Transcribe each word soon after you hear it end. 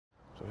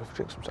So go for a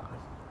drink sometime.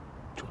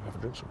 Do you want to go for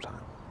a drink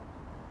sometime?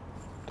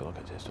 Don't look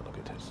at this, don't look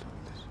at this, don't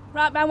look at this.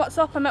 Right, Ben, what's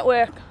up? I'm at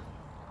work.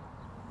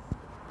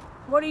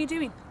 What are you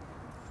doing?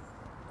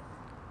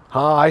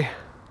 Hi.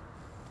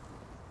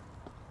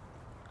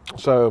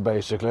 So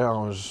basically, I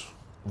was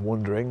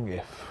wondering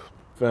if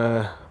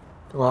I'd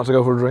like to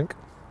go for a drink.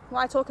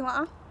 Why talking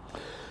like that?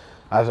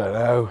 I don't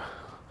know.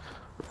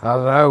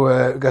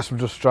 I guess I'm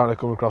just trying to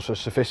come across as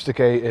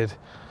sophisticated.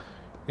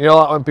 You know,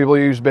 like when people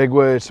use big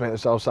words to make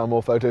themselves sound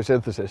more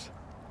photosynthesis?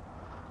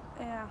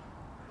 Yeah.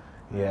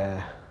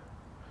 Yeah.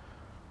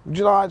 Would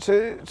you like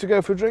to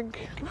go for a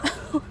drink?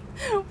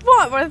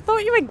 What? I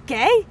thought you were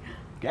gay.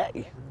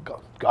 Gay?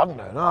 God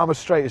no, I'm as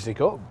straight as they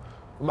come.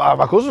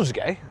 My cousin's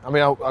gay. I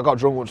mean, I got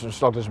drunk once and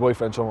slogged his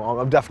boyfriend, so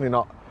I'm definitely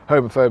not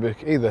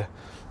homophobic either.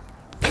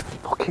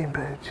 Fucking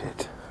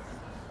bullshit.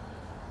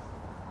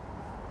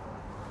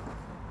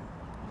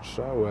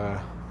 So,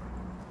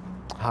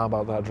 how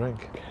about that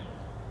drink?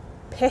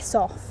 Piss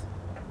off.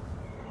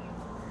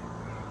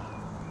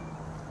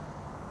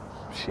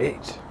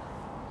 Shit.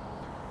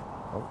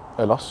 Oh,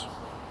 hey, Loss.